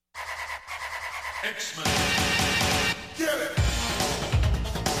X-Men. Get it!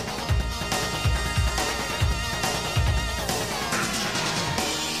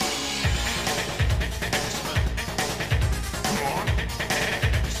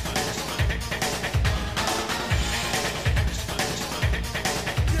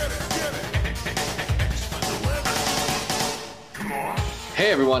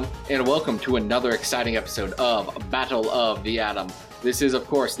 Hey everyone, and welcome to another exciting episode of Battle of the Atom. This is, of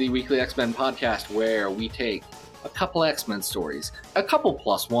course, the weekly X-Men podcast where we take a couple X-Men stories, a couple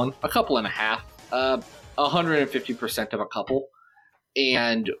plus one, a couple and a half, 150% of a couple,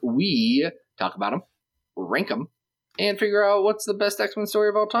 and we talk about them, rank them, and figure out what's the best X-Men story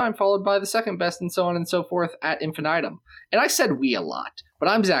of all time, followed by the second best, and so on and so forth at infinitum. And I said we a lot, but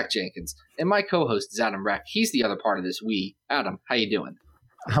I'm Zach Jenkins, and my co-host is Adam Reck. He's the other part of this we. Adam, how you doing?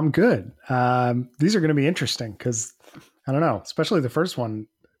 I'm good. These are going to be interesting because, I don't know, especially the first one.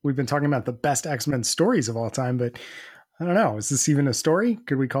 We've been talking about the best X-Men stories of all time, but I don't know. Is this even a story?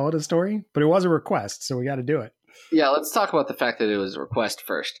 Could we call it a story? But it was a request, so we got to do it. Yeah, let's talk about the fact that it was a request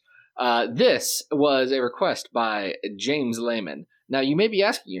first. This was a request by James Lehman. Now, you may be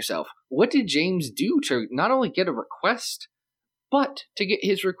asking yourself, what did James do to not only get a request, but to get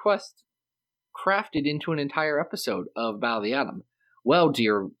his request crafted into an entire episode of Battle of the Atom? Well,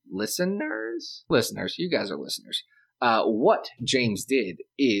 dear listeners, you guys are listeners. What James did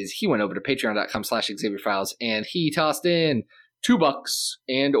is he went over to patreon.com/XavierFiles and he tossed in $2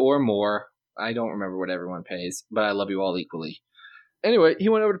 and or more. I don't remember what everyone pays, but I love you all equally. Anyway, he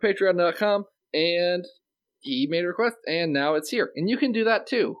went over to patreon.com and he made a request and now it's here. And you can do that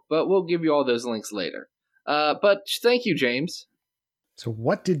too, but we'll give you all those links later. But thank you, James. So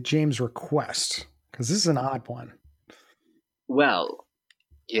what did James request? Because this is an odd one. Well,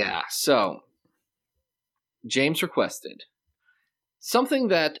 yeah, so James requested something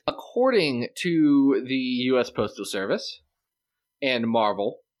that, according to the U.S. Postal Service and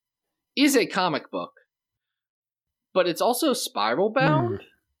Marvel, is a comic book, but it's also spiral bound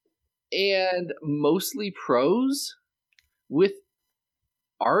and mostly prose with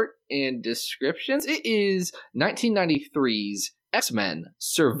art and descriptions. It is 1993's X-Men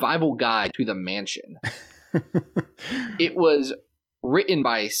Survival Guide to the Mansion. It was written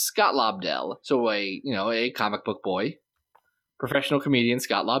by Scott Lobdell, so a comic book boy, professional comedian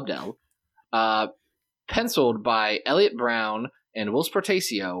Scott Lobdell, penciled by Elliot Brown and Will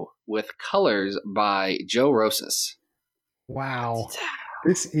Spartacio, with colors by Joe Rosas. Wow,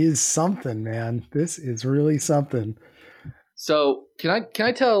 this is something, man. This is really something. So, can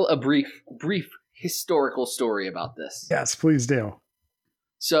I tell a brief historical story about this? Yes, please do.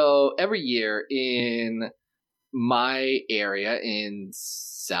 So every year in my area in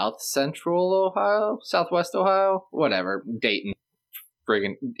southwest Ohio, whatever, Dayton,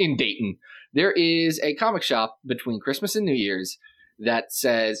 in Dayton, there is a comic shop between Christmas and New Year's that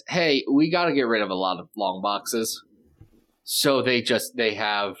says, hey, we got to get rid of a lot of long boxes. So they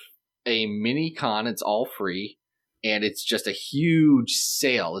have a mini con. It's all free. And it's just a huge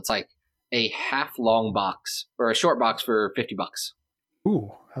sale. It's like a half long box or a short box for $50.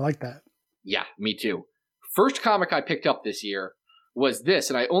 Ooh, I like that. Yeah, me too. First comic I picked up this year was this,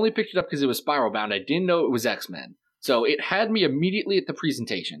 and I only picked it up because it was spiral bound. I didn't know it was X-Men. So it had me immediately at the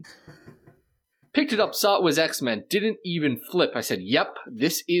presentation. Picked it up, saw it was X-Men, didn't even flip. I said, yep,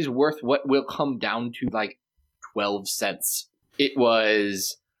 this is worth what will come down to like 12 cents. It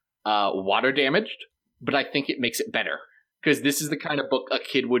was water damaged, but I think it makes it better. Because this is the kind of book a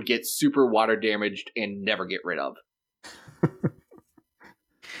kid would get super water damaged and never get rid of.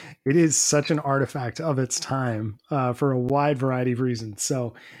 It is such an artifact of its time for a wide variety of reasons.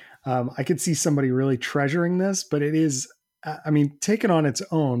 So I could see somebody really treasuring this, but it is, taken on its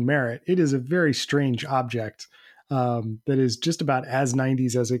own merit, it is a very strange object that is just about as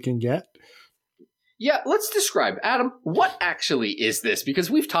 90s as it can get. Yeah, let's describe. Adam, what actually is this?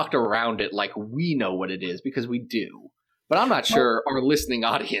 Because we've talked around it like we know what it is, because we do. But I'm not sure our listening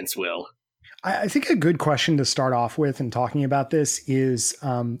audience will. I think a good question to start off with in talking about this is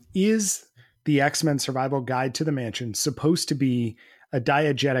the X-Men Survival Guide to the Mansion supposed to be a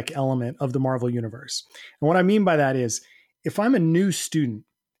diegetic element of the Marvel Universe? And what I mean by that is, if I'm a new student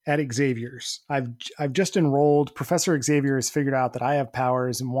at Xavier's, I've just enrolled, Professor Xavier has figured out that I have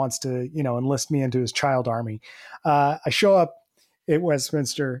powers and wants to, enlist me into his child army. I show up at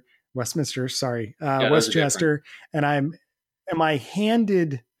Westchester, and am I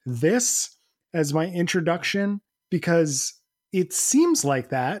handed this as my introduction? Because it seems like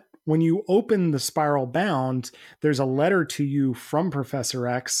that when you open the spiral bound, there's a letter to you from Professor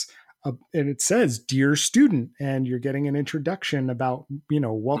X and it says, "Dear student," and you're getting an introduction about,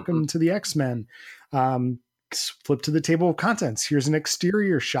 welcome to the X-Men. Flip to the table of contents. Here's an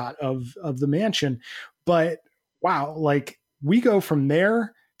exterior shot of the mansion. But wow, like we go from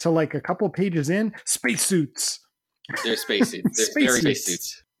there to like a couple pages in, spacesuits. They're spacesuits. They're very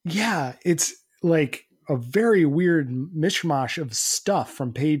spacesuits. Yeah, it's like a very weird mishmash of stuff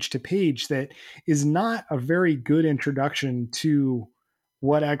from page to page that is not a very good introduction to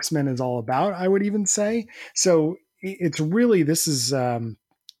what X-Men is all about, I would even say. So it's really, this is an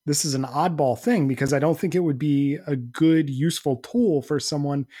oddball thing, because I don't think it would be a good, useful tool for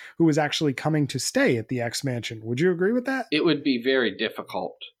someone who was actually coming to stay at the X Mansion. Would you agree with that? It would be very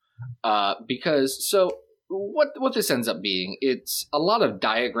difficult because what this ends up being, it's a lot of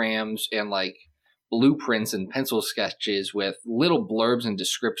diagrams and like blueprints and pencil sketches with little blurbs and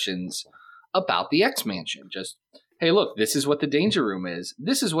descriptions about the X Mansion. Just, hey, look, this is what the danger room is.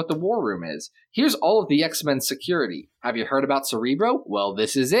 This is what the war room is. Here's all of the X-Men security. Have you heard about Cerebro? Well,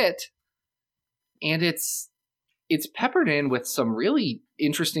 this is it. And it's peppered in with some really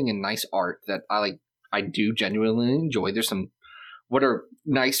interesting and nice art that I do genuinely enjoy. There's some what are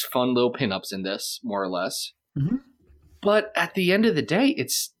nice, fun little pinups in this, more or less. Mm-hmm. But at the end of the day,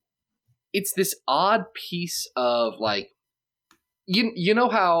 it's this odd piece of like, you know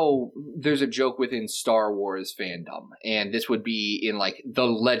how there's a joke within Star Wars fandom, and this would be in like the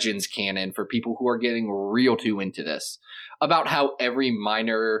Legends canon for people who are getting real too into this, about how every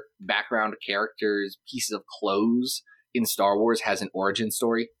minor background character's pieces of clothes in Star Wars has an origin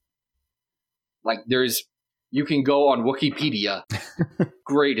story. Like you can go on Wikipedia,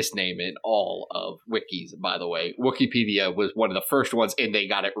 greatest name in all of wikis, by the way. Wikipedia was one of the first ones, and they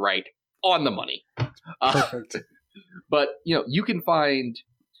got it right on the money. Perfect. But, you can find,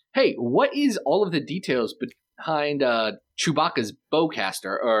 hey, what is all of the details behind Chewbacca's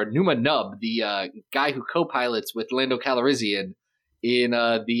bowcaster, or Numa Nub, the guy who co-pilots with Lando Calrissian in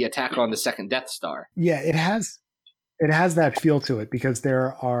the attack on the second Death Star? Yeah, it has that feel to it, because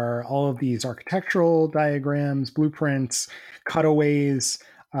there are all of these architectural diagrams, blueprints, cutaways,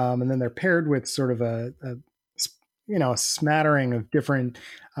 and then they're paired with sort of a smattering of different,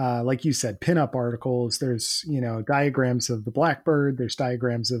 like you said, pinup articles. There's, diagrams of the Blackbird. There's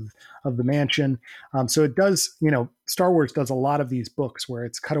diagrams of the mansion. So it does, Star Wars does a lot of these books where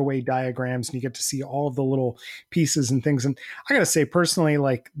it's cutaway diagrams and you get to see all of the little pieces and things. And I got to say, personally,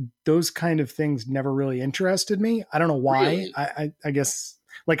 like those kind of things never really interested me. I don't know why. Really? I guess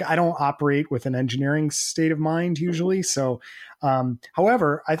like I don't operate with an engineering state of mind usually. So,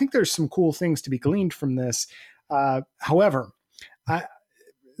 however, I think there's some cool things to be gleaned from this. However,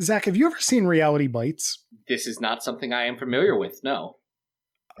 Zach, have you ever seen Reality Bites? This is not something I am familiar with, no.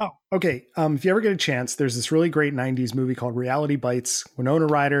 Oh, okay. If you ever get a chance, there's this really great 90s movie called Reality Bites, Winona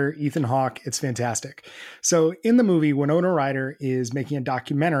Ryder, Ethan Hawke. It's fantastic. So in the movie, Winona Ryder is making a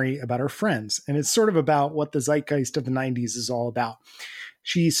documentary about her friends, and it's sort of about what the zeitgeist of the 90s is all about.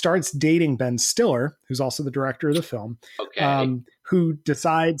 She starts dating Ben Stiller, who's also the director of the film, who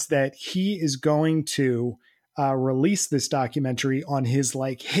decides that he is going to release this documentary on his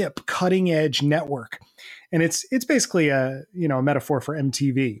like hip cutting edge network. And it's basically a metaphor for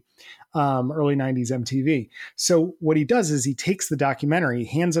MTV, early 90s MTV. So what he does is he takes the documentary,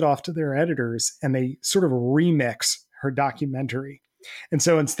 hands it off to their editors, and they sort of remix her documentary. And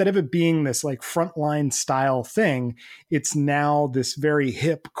so instead of it being this like frontline style thing, it's now this very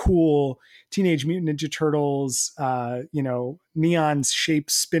hip, cool Teenage Mutant Ninja Turtles, neon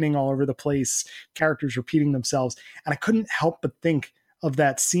shapes spinning all over the place, characters repeating themselves. And I couldn't help but think of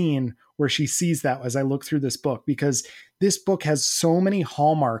that scene where she sees that as I look through this book, because this book has so many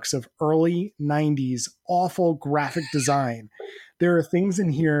hallmarks of early 90s awful graphic design. There are things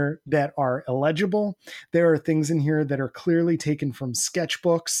in here that are illegible. There are things in here that are clearly taken from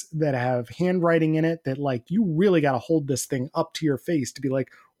sketchbooks that have handwriting in it that like you really got to hold this thing up to your face to be like,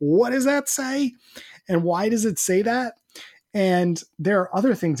 what does that say? And why does it say that? And there are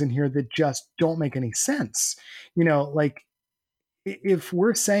other things in here that just don't make any sense. Like if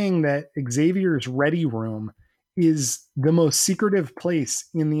we're saying that Xavier's Ready Room is the most secretive place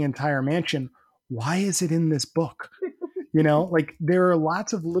in the entire mansion, why is it in this book? Like there are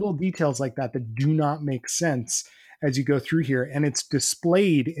lots of little details like that that do not make sense as you go through here. And it's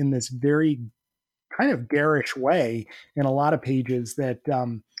displayed in this very kind of garish way in a lot of pages that,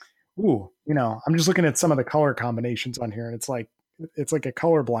 I'm just looking at some of the color combinations on here, and it's like a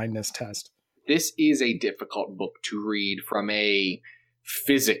color blindness test. This is a difficult book to read from a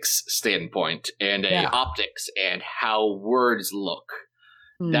physics standpoint and optics and how words look.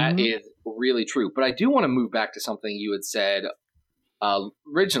 Mm-hmm. That is really true. But I do want to move back to something you had said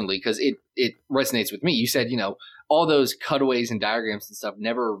originally because it resonates with me. You said, all those cutaways and diagrams and stuff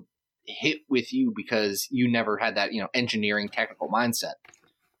never hit with you because you never had that, engineering technical mindset.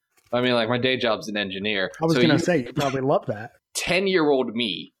 I mean, like, my day job's an engineer. I was going to say, you probably love that. 10-year-old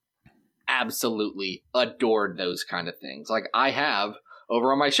me absolutely adored those kind of things. Like, I have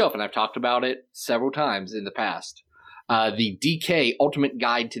over on my shelf, and I've talked about it several times in the past, the DK Ultimate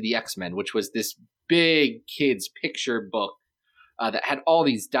Guide to the X-Men, which was this big kids picture book that had all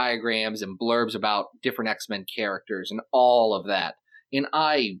these diagrams and blurbs about different X-Men characters and all of that. And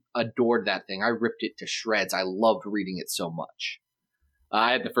I adored that thing. I ripped it to shreds. I loved reading it so much.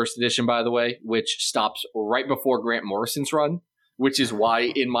 I had the first edition, by the way, which stops right before Grant Morrison's run, which is why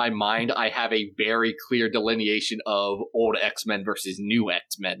in my mind I have a very clear delineation of old X-Men versus new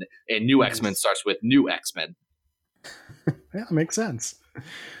X-Men. And new X-Men starts with new X-Men. Yeah, makes sense.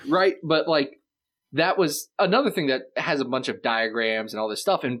 Right, but like that was another thing that has a bunch of diagrams and all this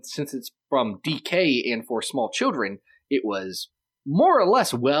stuff. And since it's from DK and for small children, it was more or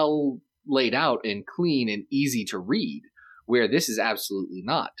less well laid out and clean and easy to read, where this is absolutely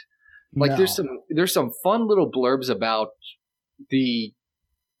not. Like, no. There's some fun little blurbs about the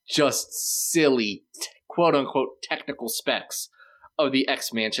just silly quote unquote technical specs of the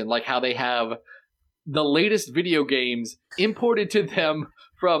X Mansion, like how they have the latest video games imported to them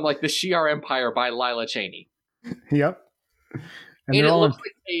from like the Shi'ar Empire by Lila Cheney. Yep. And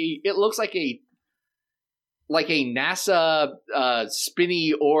it looks like a NASA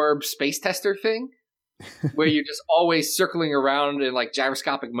spinny orb space tester thing, where you're just always circling around in like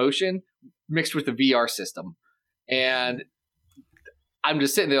gyroscopic motion mixed with the VR system. And I'm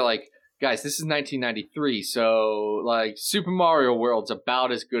just sitting there like, guys, this is 1993, so like Super Mario World's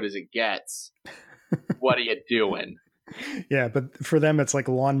about as good as it gets. What are you doing? Yeah, but for them, it's like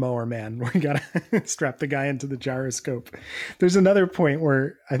Lawnmower Man. We got to strap the guy into the gyroscope. There's another point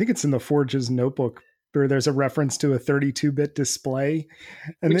where I think it's in the Forge's notebook where there's a reference to a 32-bit display.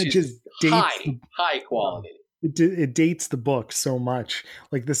 And it just dates high quality. It dates the book so much.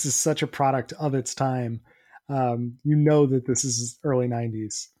 Like, this is such a product of its time. That this is early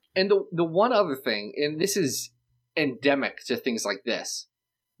 90s. And the one other thing, and this is endemic to things like this,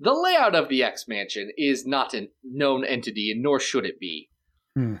 the layout of the X Mansion is not a known entity, and nor should it be.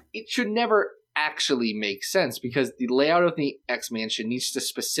 It should never actually make sense, because the layout of the X Mansion needs to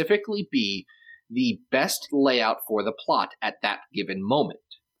specifically be the best layout for the plot at that given moment.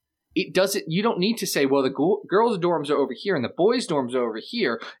 It doesn't. You don't need to say, well, the girls' dorms are over here and the boys' dorms are over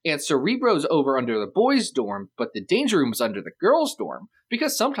here, and Cerebro's over under the boys' dorm, but the Danger Room is under the girls' dorm,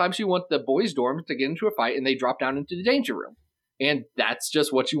 because sometimes you want the boys' dorm to get into a fight and they drop down into the Danger Room. And that's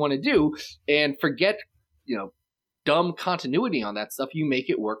just what you want to do. And forget, dumb continuity on that stuff. You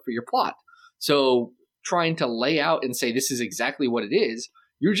make it work for your plot. So trying to lay out and say this is exactly what it is,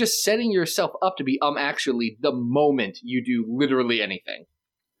 you're just setting yourself up to be actually the moment you do literally anything.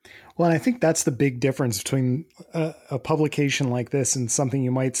 Well, and I think that's the big difference between a publication like this and something you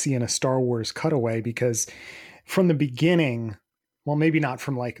might see in a Star Wars cutaway, because from the beginning, well, maybe not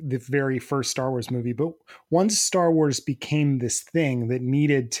from like the very first Star Wars movie, but once Star Wars became this thing that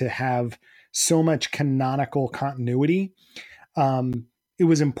needed to have so much canonical continuity, it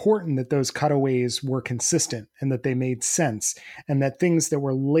was important that those cutaways were consistent and that they made sense, and that things that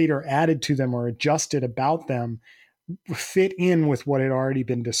were later added to them or adjusted about them fit in with what had already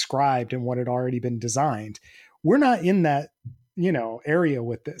been described and what had already been designed. We're not in that, area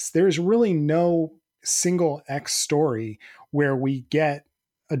with this. There's really no single X story where we get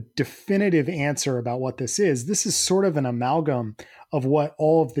a definitive answer about what this is. This is sort of an amalgam of what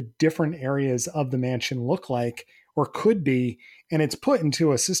all of the different areas of the mansion look like or could be, and it's put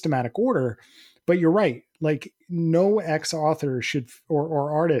into a systematic order. But you're right, like no X author should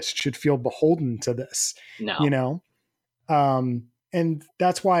or artist should feel beholden to this. No. And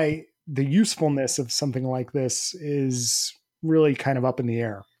that's why the usefulness of something like this is really kind of up in the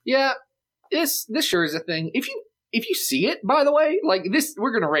air. Yeah, this sure is a thing. If you see it, by the way, like this,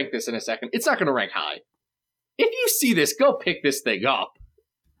 we're going to rank this in a second. It's not going to rank high. If you see this, go pick this thing up.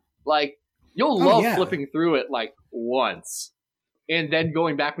 Like, you'll love flipping through it like once. And then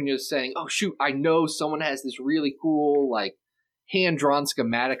going back when you're saying, oh shoot, I know someone has this really cool, like, hand-drawn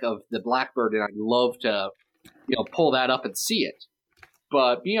schematic of the Blackbird, and I'd love to pull that up and see it.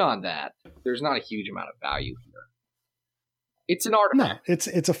 But beyond that, there's not a huge amount of value here. It's an artifact. No,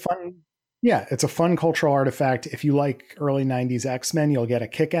 it's a fun cultural artifact. If you like early 90s X-Men, you'll get a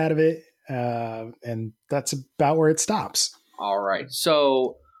kick out of it. And that's about where it stops. All right.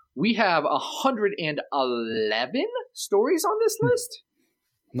 So we have 111 stories on this list.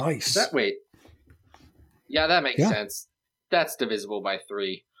 Nice. Wait. Yeah, that makes sense. That's divisible by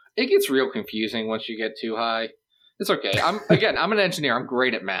 3. It gets real confusing once you get too high. It's okay. I'm an engineer. I'm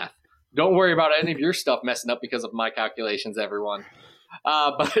great at math. Don't worry about any of your stuff messing up because of my calculations, everyone.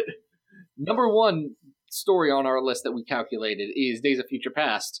 But number 1 story on our list that we calculated is Days of Future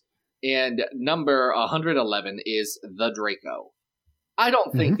Past, and number 111 is The Draco. I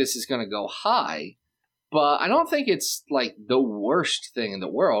don't think this is going to go high, but I don't think it's like the worst thing in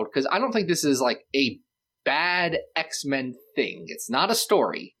the world, because I don't think this is like a bad X-Men thing. It's not a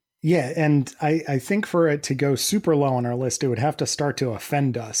story. Yeah, and I think for it to go super low on our list, it would have to start to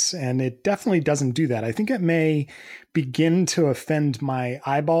offend us, and it definitely doesn't do that. I think it may begin to offend my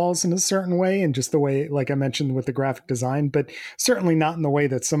eyeballs in a certain way, and just the way, like I mentioned with the graphic design, but certainly not in the way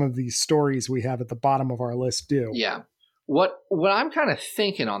that some of these stories we have at the bottom of our list do. Yeah. What I'm kind of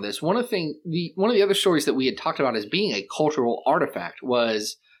thinking on this, one of the other stories that we had talked about as being a cultural artifact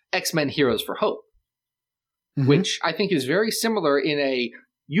was X-Men Heroes for Hope, which I think is very similar in a,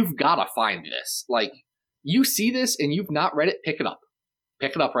 you've got to find this. Like, you see this and you've not read it, pick it up.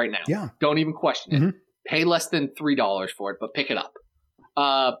 Pick it up right now. Yeah. Don't even question it. Pay less than $3 for it, but pick it up.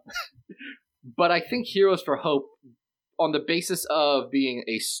 But I think Heroes for Hope, on the basis of being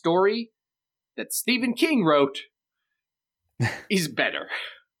a story that Stephen King wrote, is better.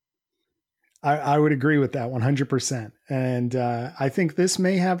 I would agree with that 100%. And I think this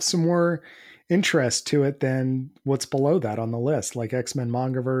may have some more interest to it than what's below that on the list, like X-Men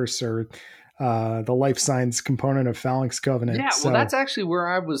Mangaverse or the life science component of Phalanx Covenant. Yeah, well, that's actually where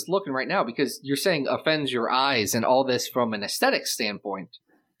I was looking right now, because you're saying offends your eyes and all this from an aesthetic standpoint.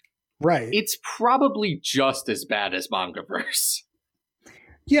 Right. It's probably just as bad as Mangaverse.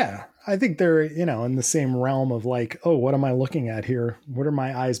 Yeah, I think they're, in the same realm of like, oh, what am I looking at here? What are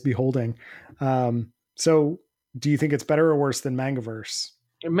my eyes beholding? So do you think it's better or worse than Mangaverse?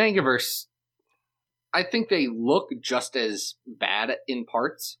 Mangaverse, I think they look just as bad in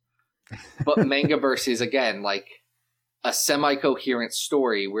parts, but Mangaverse is, again, like a semi-coherent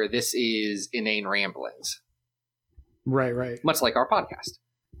story where this is inane ramblings. Right. Much like our podcast.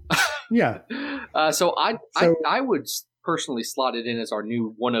 Yeah. So I would personally slot it in as our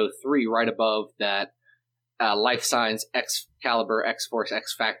new 103, right above that Life Science, Excalibur, X-Force,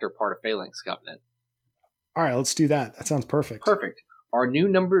 X-Factor part of Phalanx Covenant. All right, let's do that. That sounds perfect. Perfect. Our new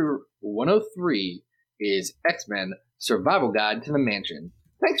number 103 is X-Men Survival Guide to the Mansion.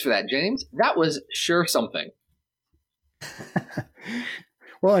 Thanks for that, James. That was sure something.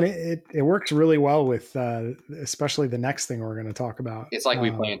 Well, and it works really well with especially the next thing we're going to talk about. It's like we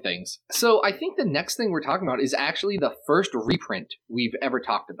plan things. So I think the next thing we're talking about is actually the first reprint we've ever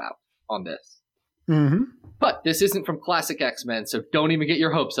talked about on this. But this isn't from Classic X-Men, so don't even get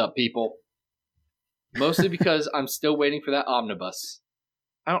your hopes up, people. Mostly because I'm still waiting for that omnibus.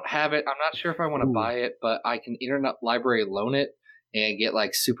 I don't have it. I'm not sure if I want to buy it, but I can Internet Library loan it and get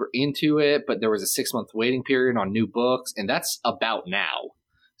like super into it. But there was a 6-month waiting period on new books, and that's about now.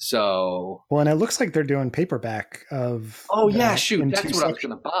 So, well, and it looks like they're doing paperback of. Oh yeah, shoot! That's what I was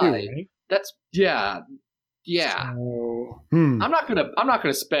going to buy. Right? That's yeah. So, I'm not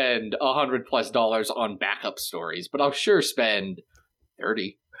gonna spend $100+ on backup stories, but I'll sure spend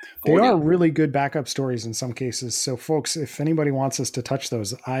 30. 40. They are really good backup stories in some cases. So, folks, if anybody wants us to touch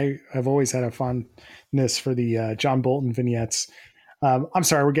those, I've always had a fondness for the John Bolton vignettes. I'm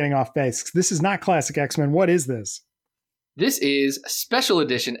sorry, we're getting off base. This is not Classic X-Men. What is this? This is Special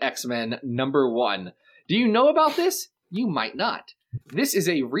Edition X-Men number 1. Do you know about this? You might not. This is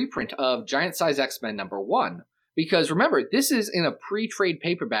a reprint of Giant Size X-Men number 1. Because remember, this is in a pre-trade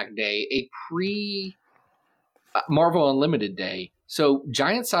paperback day, a pre-Marvel Unlimited day. So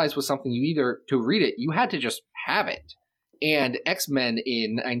Giant Size was something you either, to read it, you had to just have it. And X-Men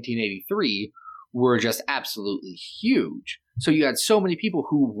in 1983 were just absolutely huge. So you had so many people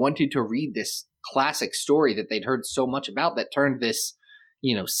who wanted to read this classic story that they'd heard so much about that turned this,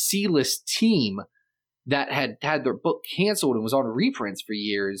 C-list team that had their book canceled and was on reprints for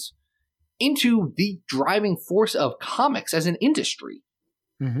years into the driving force of comics as an industry.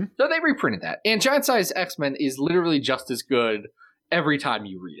 So they reprinted that. And Giant Size X-Men is literally just as good every time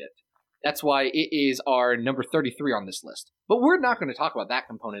you read it. That's why it is our number 33 on this list. But we're not going to talk about that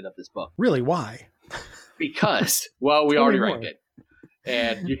component of this book. Really? Why? Because, well, we already ranked it.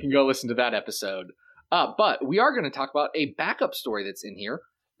 And you can go listen to that episode. But we are going to talk about a backup story that's in here.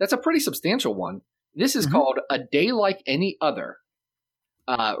 That's a pretty substantial one. This is called A Day Like Any Other.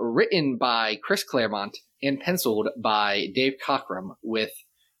 Written by Chris Claremont and penciled by Dave Cockrum, with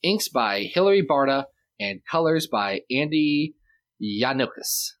inks by Hilary Barta and colors by Andy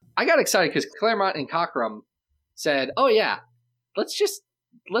Yanukis. I got excited because Claremont and Cockrum said, oh yeah, let's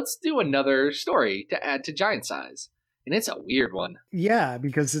do another story to add to Giant Size. and it's a weird one. Yeah,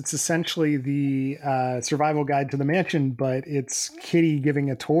 because it's essentially the survival guide to the mansion, but it's Kitty giving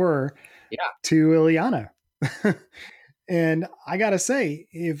a tour to Ileana. And I gotta say,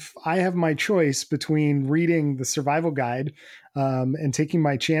 if I have my choice between reading the survival guide and taking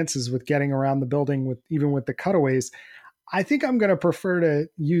my chances with getting around the building with even with the cutaways, I think I'm going to prefer to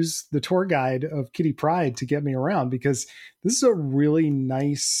use the tour guide of Kitty Pryde to get me around, because this is a really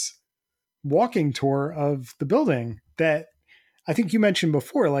nice walking tour of the building that I think you mentioned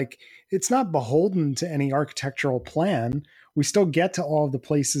before. Like, it's not beholden to any architectural plan. We still get to all of the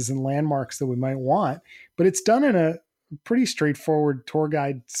places and landmarks that we might want, but it's done in a pretty straightforward tour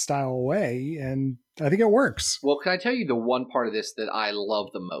guide style way, and I think it works. Well, can I tell you the one part of this that I love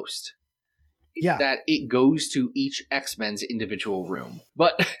the most? Yeah. That it goes to each X-Men's individual room.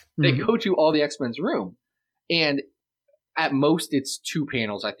 But they go to all the X-Men's room. And at most it's 2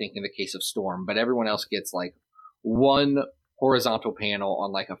 panels, I think, in the case of Storm. But everyone else gets like 1 horizontal panel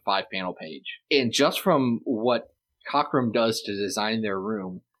on like a 5-panel page. And just from what Cockrum does to design their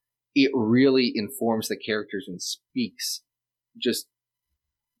room, it really informs the characters and speaks just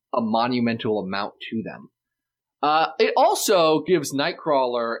a monumental amount to them. It also gives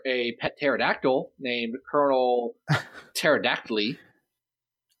Nightcrawler a pet pterodactyl named Colonel Pterodactyly.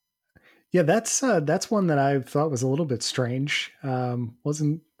 Yeah, that's one that I thought was a little bit strange.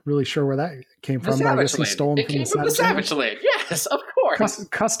 Wasn't really sure where that came from, but I guess he's stolen it came from the Savage Land. Yes, of course.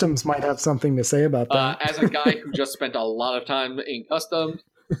 Customs might have something to say about that. As a guy who just spent a lot of time in customs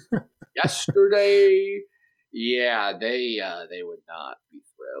yesterday, yeah, they would not be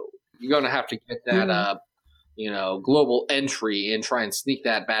thrilled. You're going to have to get that global entry and try and sneak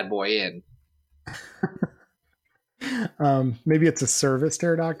that bad boy in. Maybe it's a service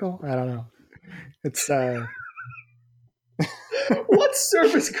pterodactyl. I don't know. It's what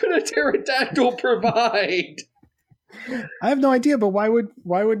service could a pterodactyl provide? I have no idea, but why would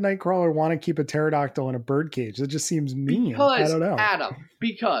Nightcrawler want to keep a pterodactyl in a birdcage? It just seems mean. I don't know. Adam,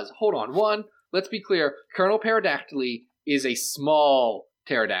 hold on. One, let's be clear. Colonel Pterodactyly is a small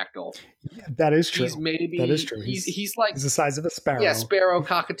pterodactyl. Yeah, that is true. That is true. He's the size of a sparrow. Yeah, sparrow,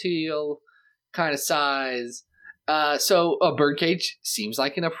 cockatiel kind of size. So a birdcage seems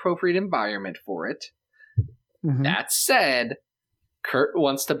like an appropriate environment for it. Mm-hmm. That said, Kurt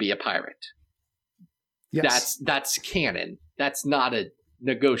wants to be a pirate. Yes. That's canon. That's not a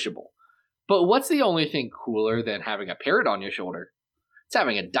negotiable. But what's the only thing cooler than having a parrot on your shoulder? It's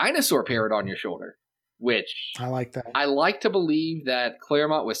having a dinosaur parrot on your shoulder. Which I like that. I like to believe that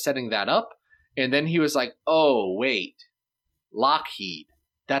Claremont was setting that up, and then he was like, "Oh wait, Lockheed,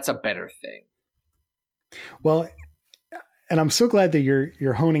 that's a better thing." Well, and I'm so glad that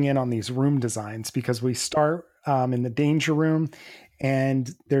you're honing in on these room designs, because we start in the Danger Room, and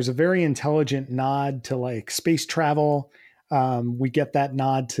there's a very intelligent nod to like space travel. We get that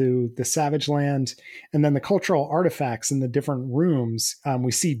nod to the Savage Land, and then the cultural artifacts in the different rooms.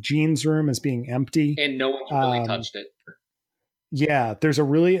 We see Jean's room as being empty, and no one's really touched it. Yeah, there's a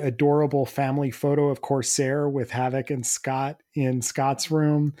really adorable family photo of Corsair with Havoc and Scott in Scott's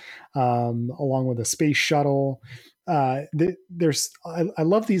room, along with a space shuttle. I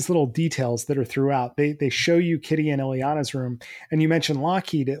love these little details that are throughout. They show you Kitty and Ileana's room, and you mentioned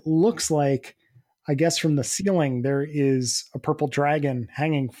Lockheed. It looks like, I guess, from the ceiling there is a purple dragon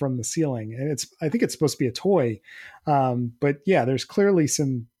hanging from the ceiling, and I think it's supposed to be a toy. But yeah, there's clearly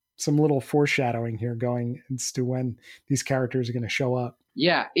some little foreshadowing here going as to when these characters are going to show up.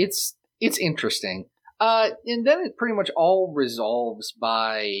 Yeah, it's interesting. And then it pretty much all resolves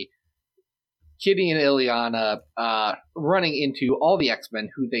by Kitty and Ileana running into all the X-Men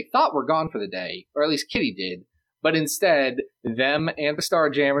who they thought were gone for the day, or at least Kitty did. But instead, them and the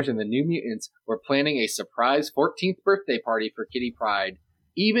Starjammers and the New Mutants were planning a surprise 14th birthday party for Kitty Pryde,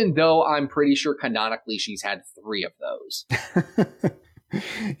 even though I'm pretty sure canonically she's had 3 of those.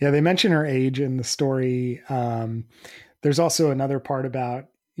 Yeah, they mention her age in the story. There's also another part about,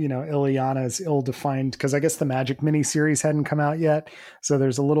 Ileana's ill-defined, because I guess the Magic miniseries hadn't come out yet. So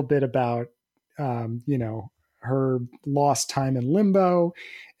there's a little bit about, her lost time in limbo.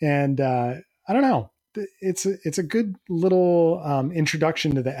 And I don't know. It's a good little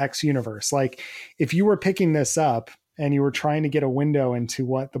introduction to the X universe. Like, if you were picking this up and you were trying to get a window into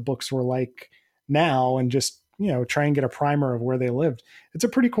what the books were like now, and just try and get a primer of where they lived, it's a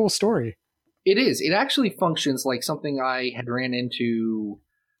pretty cool story. It is. It actually functions like something I had ran into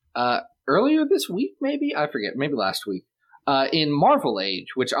earlier this week, maybe I forget, maybe last week, in Marvel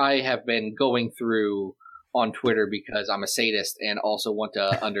Age, which I have been going through on Twitter because I'm a sadist and also want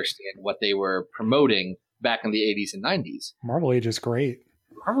to understand what they were promoting back in the 80s and 90s. Marvel Age is great.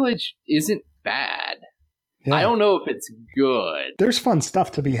 Marvel Age isn't bad. Yeah. I don't know if it's good. There's fun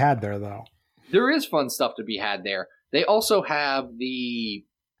stuff to be had there, though. There is fun stuff to be had there. They also have the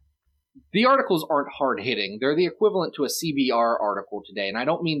articles aren't hard hitting. They're the equivalent to a CBR article today, and I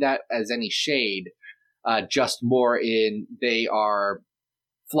don't mean that as any shade. Just more in they are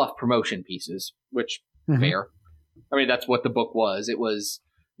fluff promotion pieces, which fair. I mean, that's what the book was. It was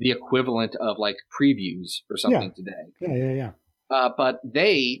the equivalent of like previews or something today. Yeah. But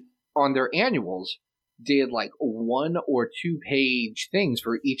they, on their annuals, did like 1 or 2 page things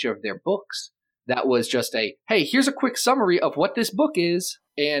for each of their books. That was just hey, here's a quick summary of what this book is.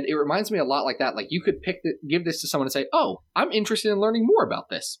 And it reminds me a lot like that. Like you could give this to someone and say, oh, I'm interested in learning more about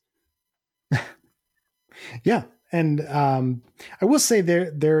this. Yeah. And I will say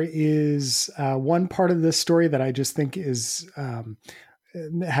there is one part of this story that I just think is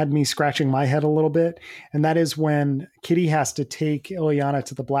had me scratching my head a little bit. And that is when Kitty has to take Ileana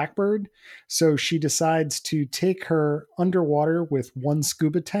to the Blackbird. So she decides to take her underwater with one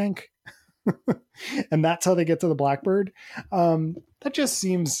scuba tank. And that's how they get to the Blackbird. That just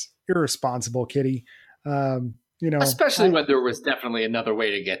seems irresponsible, Kitty. Especially when there was definitely another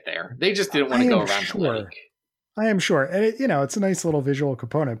way to get there. They just didn't want to go around the lake. I am sure. And it's a nice little visual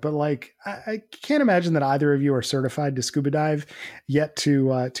component, but like, I can't imagine that either of you are certified to scuba dive yet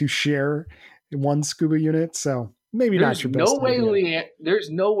to share one scuba unit. So maybe not your best idea. There's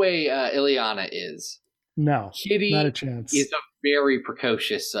no way Ileana is. No, Kitty not a chance. Is a very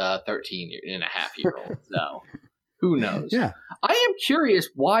precocious 13-and-a-half-year-old. So who knows? Yeah. I am curious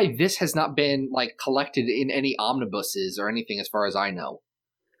why this has not been like collected in any omnibuses or anything as far as I know.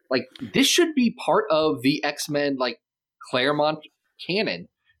 Like, this should be part of the X-Men, like, Claremont canon.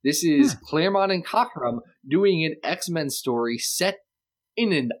 This is Claremont and Cockrum doing an X-Men story set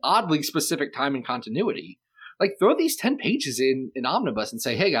in an oddly specific time and continuity. Like, throw these 10 pages in an omnibus and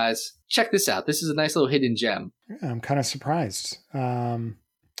say, hey, guys, check this out. This is a nice little hidden gem. Yeah, I'm kind of surprised.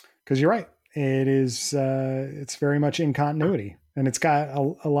 Because you're right. It is, it's very much in continuity. And it's got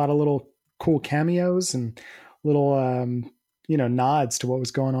a lot of little cool cameos and little... nods to what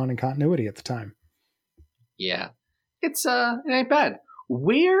was going on in continuity at the time. Yeah. It ain't bad.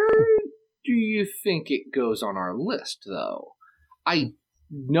 Where do you think it goes on our list, though? I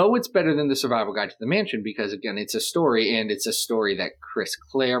know it's better than the Survival Guide to the Mansion because, again, it's a story, and it's a story that Chris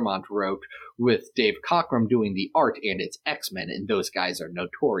Claremont wrote with Dave Cockrum doing the art, and it's X-Men, and those guys are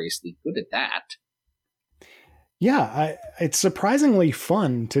notoriously good at that. Yeah, it's surprisingly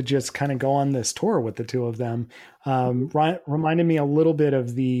fun to just kind of go on this tour with the two of them. Reminded me a little bit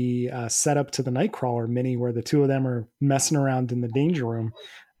of the setup to the Nightcrawler mini where the two of them are messing around in the danger room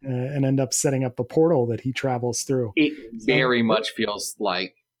and end up setting up the portal that he travels through. It very much feels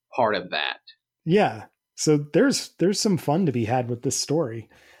like part of that. Yeah, so there's some fun to be had with this story.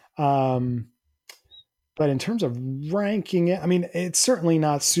 But in terms of ranking it, I mean, it's certainly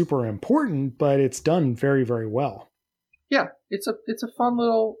not super important, but it's done very, very well. Yeah, it's a fun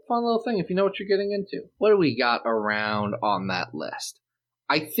little thing if you know what you're getting into. What do we got around on that list?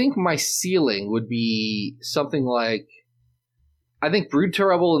 I think my ceiling would be something like, I think Brood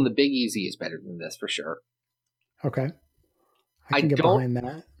Terrible and the Big Easy is better than this for sure. Okay, I can get behind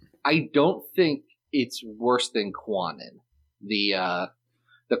that. I don't think it's worse than Quanon, the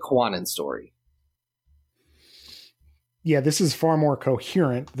Quanon story. Yeah, this is far more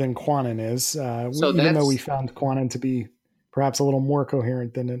coherent than Quanon is. Even though we found Quanon to be perhaps a little more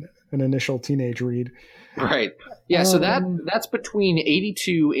coherent than an initial teenage read. Right. Yeah, so that's between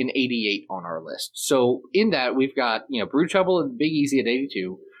 82 and 88 on our list. So in that, we've got, Brood Trouble and Big Easy at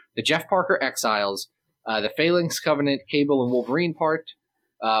 82, the Jeff Parker Exiles, the Phalanx Covenant, Cable and Wolverine part,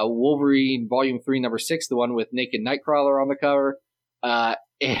 Wolverine Volume 3, Number 6, the one with Naked Nightcrawler on the cover, and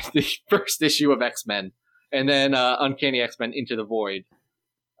the first issue of X-Men. And then Uncanny X-Men Into the Void.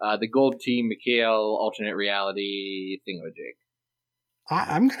 The Gold Team, Mikhail, Alternate Reality, Thingamajig.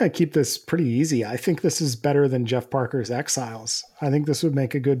 I'm going to keep this pretty easy. I think this is better than Jeff Parker's Exiles. I think this would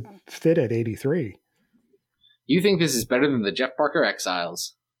make a good fit at 83. You think this is better than the Jeff Parker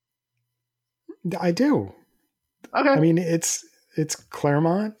Exiles? I do. Okay. I mean, it's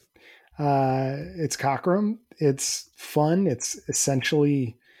Claremont. It's Cockrum. It's fun. It's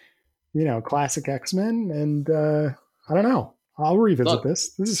essentially... classic X-Men, and I don't know. I'll revisit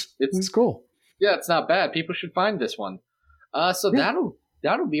this. This is cool. Yeah, it's not bad. People should find this one. That'll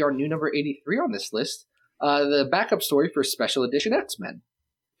be our new number 83 on this list. The backup story for Special Edition X-Men.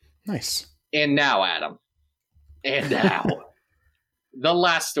 Nice. And now, Adam. The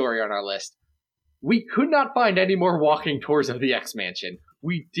last story on our list. We could not find any more walking tours of the X-Mansion.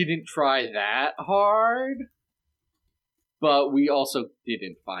 We didn't try that hard. But we also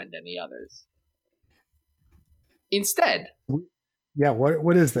didn't find any others. Instead, Yeah,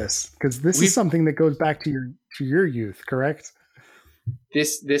 what is this? Because this is something that goes back to your youth, correct?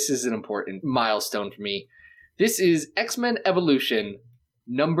 this is an important milestone for me. This is X-Men Evolution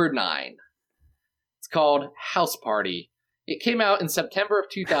number 9. It's called House Party. It came out in September of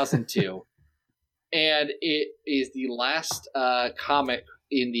 2002, and it is the last comic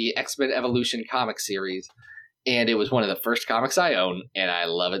in the X-Men Evolution comic series, and it was one of the first comics I own, and I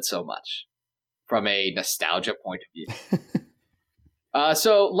love it so much from a nostalgia point of view.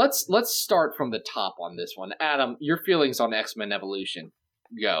 So let's start from the top on this one. Adam, your feelings on X-Men Evolution.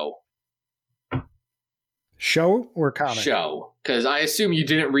 Go. Show or comic? Show. Because I assume you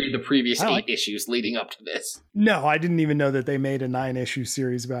didn't read the previous 8 issues leading up to this. No, I didn't even know that they made a 9-issue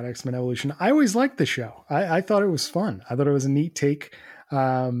series about X-Men Evolution. I always liked the show. I thought it was fun. I thought it was a neat take.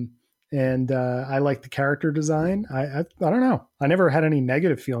 And I liked the character design. I don't know. I never had any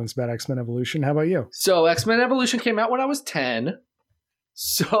negative feelings about X-Men Evolution. How about you? So X-Men Evolution came out when I was 10.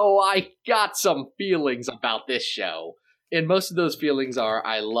 So I got some feelings about this show. And most of those feelings are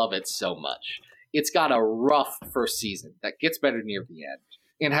I love it so much. It's got a rough first season that gets better near the end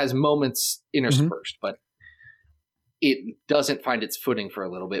and has moments interspersed, but it doesn't find its footing for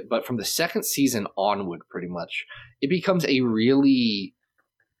a little bit. But from the second season onward, pretty much, it becomes a really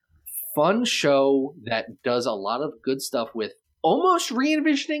fun show that does a lot of good stuff with almost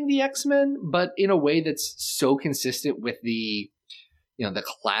re-envisioning the X-Men, but in a way that's so consistent with the, the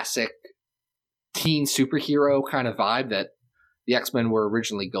classic teen superhero kind of vibe that the X-Men were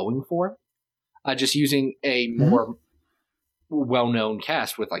originally going for. Just using a more well-known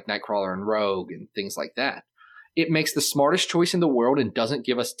cast with like Nightcrawler and Rogue and things like that. It makes the smartest choice in the world and doesn't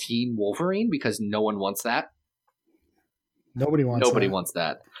give us Teen Wolverine because no one wants that. Nobody wants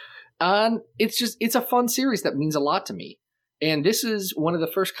that. It's a fun series that means a lot to me. And this is one of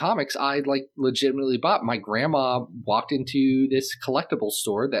the first comics I legitimately bought. My grandma walked into this collectible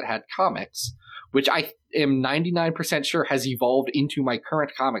store that had comics, which I am 99% sure has evolved into my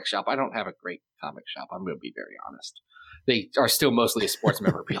current comic shop. I don't have a great comic shop. I'm going to be very honest. They are still mostly a sports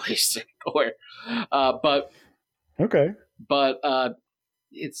memorabilia store. But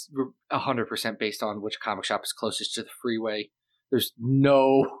it's 100% based on which comic shop is closest to the freeway. There's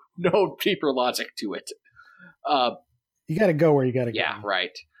no deeper logic to it. You got to go where you got to go. Yeah,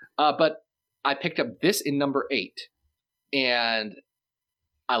 right. But I picked up this in number 8, and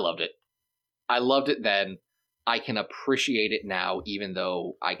I loved it. I loved it then. I can appreciate it now, even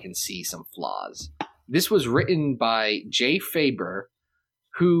though I can see some flaws. This was written by Jay Faber,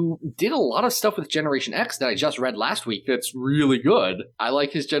 who did a lot of stuff with Generation X that I just read last week that's really good. I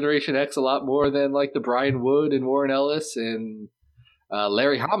like his Generation X a lot more than like the Brian Wood and Warren Ellis and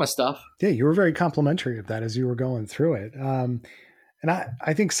Larry Hama stuff. Yeah, you were very complimentary of that as you were going through it. And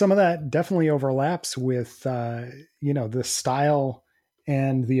I think some of that definitely overlaps with, the style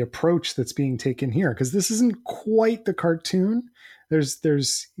and the approach that's being taken here, because this isn't quite the cartoon.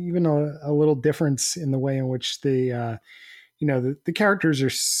 There's even a little difference in the way in which the characters are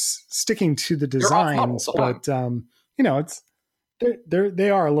sticking to the designs, but they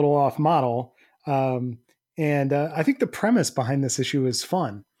are a little off model. And I think the premise behind this issue is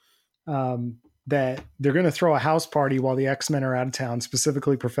fun. That they're going to throw a house party while the X-Men are out of town,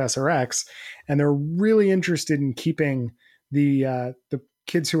 specifically Professor X, and they're really interested in keeping the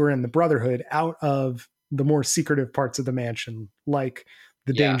kids who are in the Brotherhood out of the more secretive parts of the mansion, like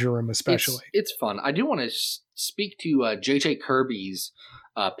the Danger Room especially. It's fun. I do want to speak to J.J. Kirby's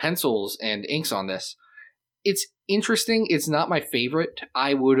pencils and inks on this. It's interesting. It's not my favorite.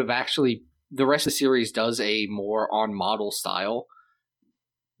 I would have actually... The rest of the series does a more on-model style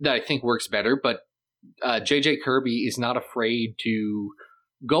that I think works better, but J.J. Kirby is not afraid to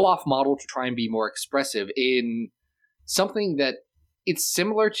go off-model to try and be more expressive in something that it's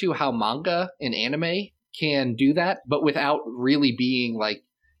similar to how manga and anime can do that, but without really being like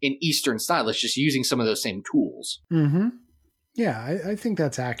an Eastern style. It's just using some of those same tools. Mm-hmm. Yeah, I think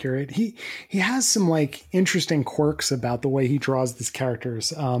that's accurate. He has some like interesting quirks about the way he draws these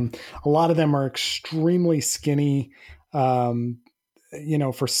characters. A lot of them are extremely skinny.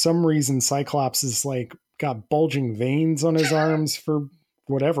 For some reason, Cyclops is like got bulging veins on his arms for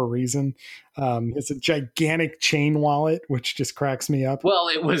whatever reason. It's a gigantic chain wallet, which just cracks me up. Well,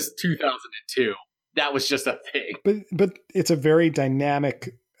 it was 2002. That was just a thing. But it's a very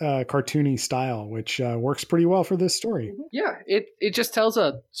dynamic cartoony style, which works pretty well for this story. Yeah, it just tells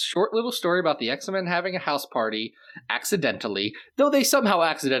a short little story about the X-Men having a house party accidentally, though they somehow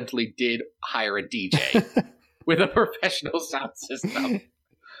accidentally did hire a DJ with a professional sound system.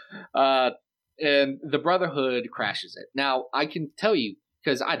 And the Brotherhood crashes it. Now, I can tell you,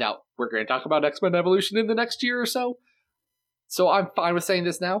 because I doubt we're going to talk about X-Men Evolution in the next year or so. So I'm fine with saying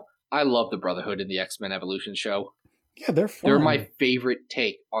this now. I love the Brotherhood in the X-Men Evolution show. Yeah, they're fun. They're my favorite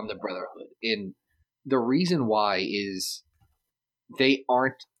take on the Brotherhood. And the reason why is they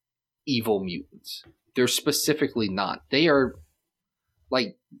aren't evil mutants. They're specifically not. They are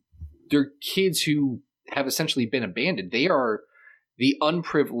like, they're kids who have essentially been abandoned. They are the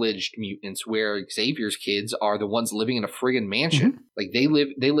unprivileged mutants, where Xavier's kids are the ones living in a friggin' mansion. Mm-hmm. Like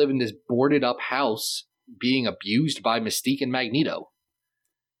they live in this boarded up house being abused by Mystique and Magneto.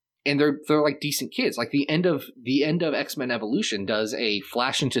 And they're like decent kids. Like the end of X-Men Evolution does a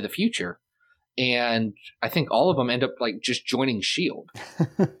flash into the future, and I think all of them end up like just joining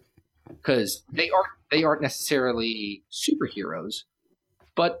S.H.I.E.L.D. because they aren't necessarily superheroes,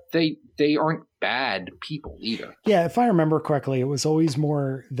 but they aren't bad people either. Yeah, if I remember correctly, it was always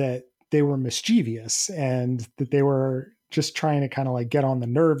more that they were mischievous and that they were just trying to kind of like get on the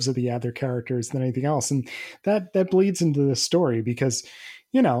nerves of the other characters than anything else. And that bleeds into the story because,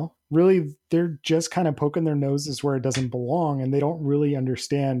 you know, really they're just kind of poking their noses where it doesn't belong, and they don't really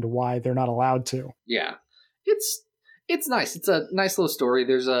understand why they're not allowed to. Yeah. It's nice. It's a nice little story.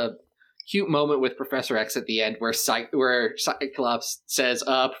 There's a cute moment with Professor X at the end where Cyclops says,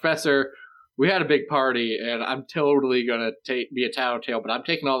 Professor, we had a big party and I'm totally going to be a tattletale, but I'm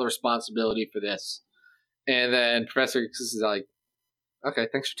taking all the responsibility for this. And then Professor X is like, okay,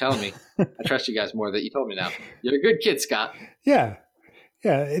 thanks for telling me. I trust you guys more that you told me now. You're a good kid, Scott. Yeah.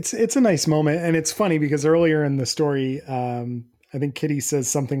 Yeah, it's a nice moment. And it's funny because earlier in the story, I think Kitty says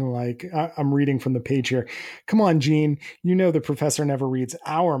something like, I'm reading from the page here. Come on, Jean, you know the professor never reads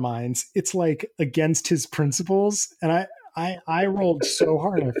our minds. It's like against his principles. And I rolled so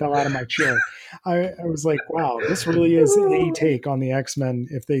hard I fell out of my chair. I was like, wow, this really is a take on the X-Men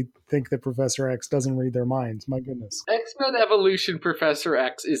if they think that Professor X doesn't read their minds. My goodness. X-Men Evolution Professor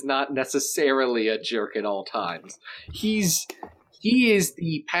X is not necessarily a jerk at all times. He is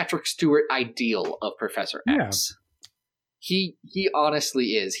the Patrick Stewart ideal of Professor X. Yeah. He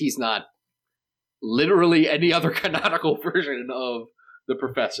honestly is. He's not literally any other canonical version of the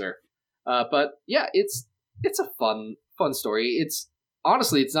Professor. But yeah, it's a fun story. It's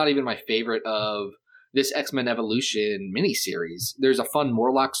not even my favorite of this X-Men Evolution miniseries. There's a fun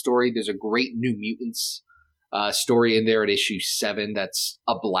Morlock story. There's a great New Mutants story in there at issue 7 that's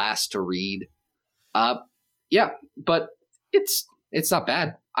a blast to read. Yeah, but it's not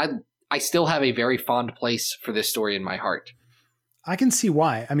bad. I still have a very fond place for this story in my heart. I can see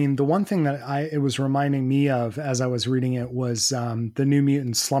why. I mean, the one thing that it was reminding me of as I was reading it was the New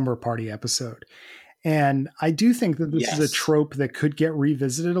Mutants Slumber Party episode. And I do think that this is a trope that could get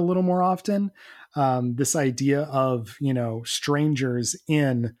revisited a little more often. This idea of, you know, strangers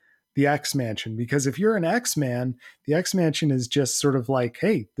in the X-Mansion, because if you're an X-Man, the X-Mansion is just sort of like,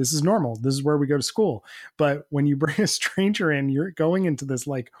 hey, this is normal. This is where we go to school. But when you bring a stranger in, you're going into this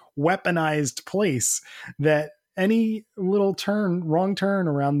like weaponized place that any little wrong turn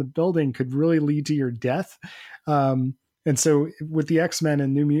around the building could really lead to your death. And so with the X-Men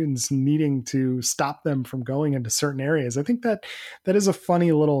and New Mutants needing to stop them from going into certain areas, I think that is a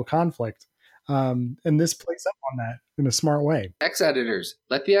funny little conflict. And this plays up on that in a smart way. X-editors,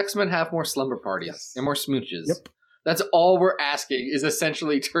 let the X-Men have more slumber parties and more smooches. Yep. That's all we're asking, is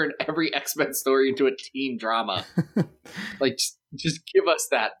essentially turn every X-Men story into a teen drama. Like, just give us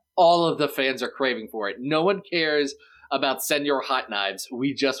that. All of the fans are craving for it. No one cares about Senor Hot Knives.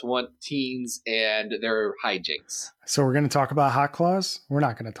 We just want teens and their hijinks. So we're going to talk about Hot Claws? We're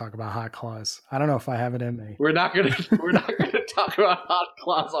not going to talk about Hot Claws. I don't know if I have it in me. We're not going to talk about Hot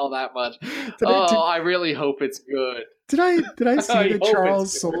Claws all that much. I really hope it's good. Did I see that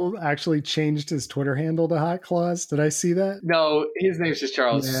Charles Soule actually changed his Twitter handle to Hot Claws? Did I see that? No, his name's just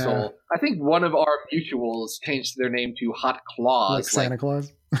Charles Soule. I think one of our mutuals changed their name to Hot Claus. Like Santa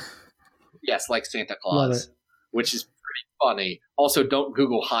Claus? Yes, like Santa Claus, which is pretty funny. Also, don't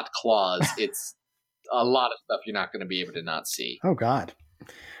Google Hot Claws. It's a lot of stuff you're not going to be able to not see. Oh, God.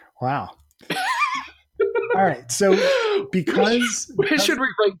 Wow. All right. So because where should we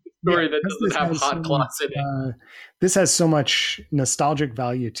rank the story that doesn't have Hot Claws in it? This has so much nostalgic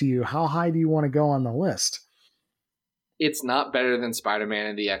value to you. How high do you want to go on the list? It's not better than Spider-Man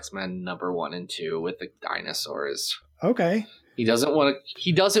and the X-Men number 1 and 2 with the dinosaurs. Okay. He doesn't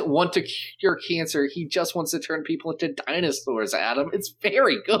want to cure cancer. He just wants to turn people into dinosaurs, Adam. It's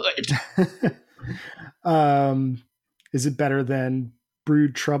very good. Is it better than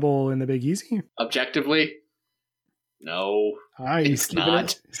Brood Trouble in the Big Easy? Objectively, no. All right, he's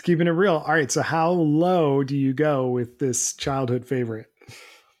keeping it real. All right, so how low do you go with this childhood favorite?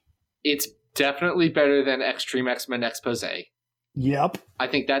 It's definitely better than Extreme X-Men Expose. Yep. I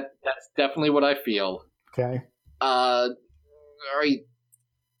think that's definitely what I feel. Okay. All right.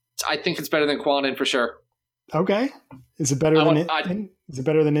 I think it's better than Quanon for sure. Okay. Is it better is it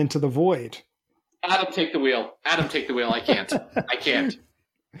better than Into the Void? Adam, take the wheel. I can't. I can't.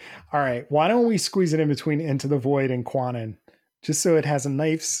 All right. Why don't we squeeze it in between Into the Void and Quanon, just so it has a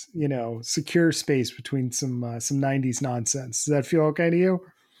nice, secure space between some 90s nonsense. Does that feel okay to you?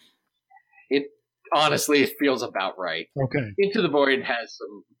 Honestly, it feels about right. Okay. Into the Void has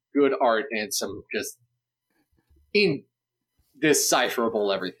some good art and some just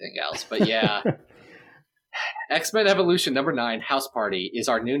indecipherable everything else. But yeah. X-Men Evolution number 9, House Party, is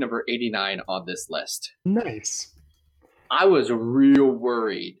our new number 89 on this list. Nice. I was real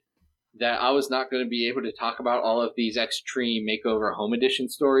worried that I was not going to be able to talk about all of these Extreme Makeover Home Edition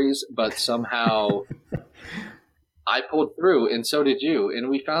stories, but somehow I pulled through, and so did you, and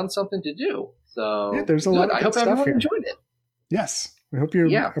we found something to do. So yeah, there's a lot of I hope stuff everyone here. enjoyed it. Yes. We hope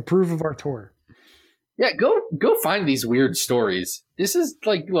you approve of our tour. Yeah, go find these weird stories. This is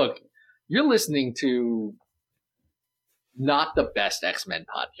like, look, you're listening to not the best X-Men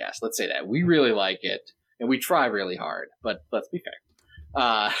podcast. Let's say that. We really like it, and we try really hard, but let's be fair.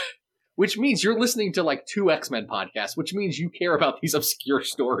 Which means you're listening to like 2 X-Men podcasts, which means you care about these obscure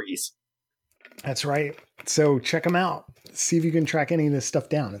stories. That's right. So check them out. See if you can track any of this stuff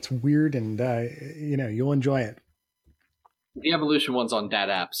down. It's weird, and you'll enjoy it. The Evolution one's on that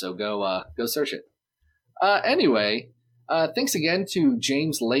app, so go search it. Anyway, thanks again to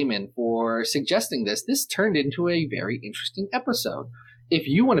James Lehman for suggesting this. This turned into a very interesting episode. If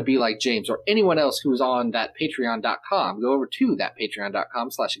you want to be like James or anyone else who's on that patreon.com, go over to that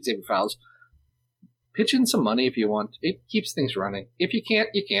patreon.com/XavierFiles. Pitch in some money if you want. It keeps things running. If you can't,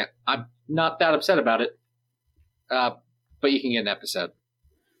 you can't. I'm not that upset about it. But you can get an episode.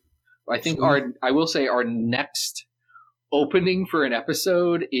 I think I will say our next opening for an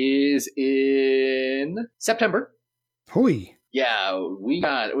episode is in September. Hooey. Yeah, we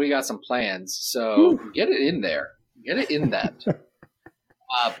got some plans. So get it in there. Get it in that.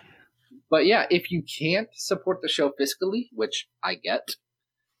 But yeah, if you can't support the show fiscally, which I get,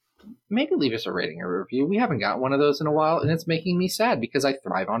 maybe leave us a rating or review. We haven't got one of those in a while, and it's making me sad because I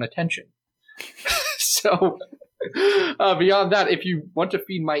thrive on attention. So beyond that, if you want to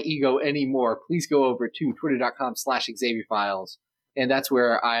feed my ego anymore, please go over to twitter.com/XavierFiles. And that's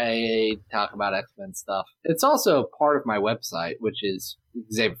where I talk about X-Men stuff. It's also part of my website, which is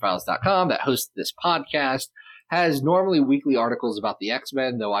XavierFiles.com, that hosts this podcast. Has normally weekly articles about the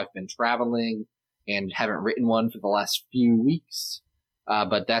X-Men, though I've been traveling and haven't written one for the last few weeks.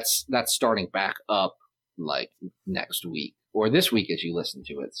 But that's starting back up like next week or this week as you listen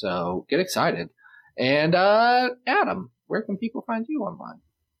to it. So get excited. And Adam, where can people find you online?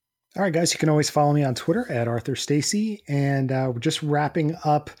 All right, guys, you can always follow me on Twitter at Arthur Stacy. And we're just wrapping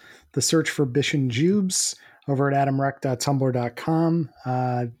up the search for Bish and Jubes over at adamrec.tumblr.com.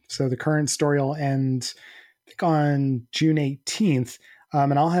 So the current story will end, I think, on June 18th.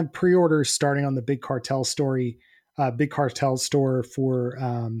 And I'll have pre-orders starting on the Big Cartel story, Big Cartel store for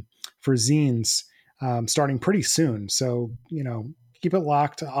zines starting pretty soon. So, keep it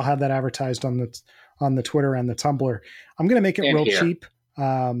locked. I'll have that advertised on the Twitter and the Tumblr. I'm going to make it real cheap.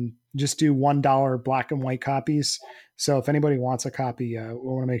 Just do $1 black and white copies. So if anybody wants a copy, we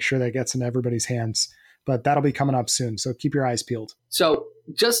want to make sure that gets into everybody's hands. But that'll be coming up soon. So keep your eyes peeled. So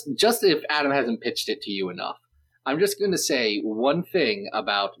just if Adam hasn't pitched it to you enough, I'm just going to say one thing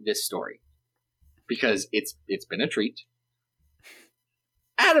about this story because it's been a treat.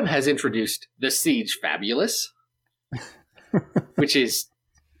 Adam has introduced the Siege Fabulous, which is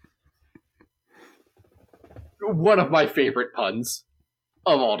one of my favorite puns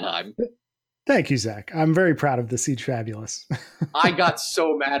of all time. Thank you, Zach. I'm very proud of the Siege Fabulous. I got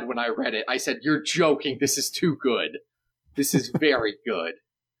so mad when I read it. I said, "You're joking. This is too good. This is very good."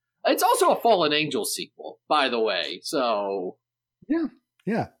 It's also a Fallen Angel sequel, by the way. So yeah.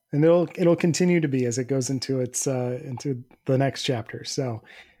 And it'll continue to be as it goes into into the next chapter. So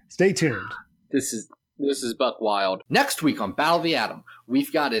stay tuned. This is Buck Wild. Next week on Battle of the Atom,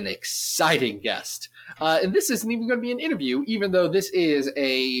 we've got an exciting guest. And this isn't even going to be an interview, even though this is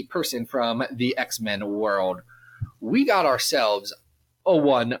a person from the X-Men world. We got ourselves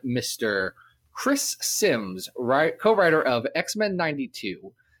one Mr. Chris Sims, co-writer of X-Men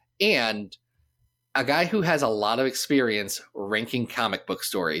 92, and a guy who has a lot of experience ranking comic book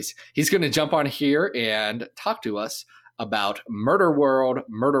stories. He's going to jump on here and talk to us about Murder World, and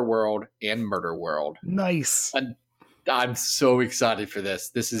Murder World. Nice. And I'm so excited for this.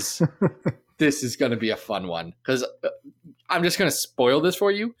 This is going to be a fun one because I'm just going to spoil this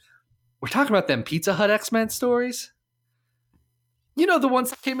for you. We're talking about them Pizza Hut X-Men stories. You know, the ones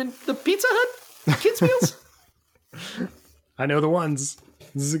that came in the Pizza Hut kids meals? I know the ones.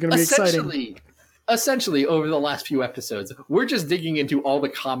 This is going to be exciting. Essentially, over the last few episodes, we're just digging into all the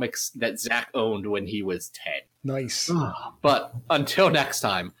comics that Zach owned when he was 10. Nice. But until next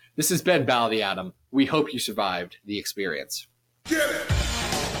time, this has been Battle of the Atom. We hope you survived the experience. Get it!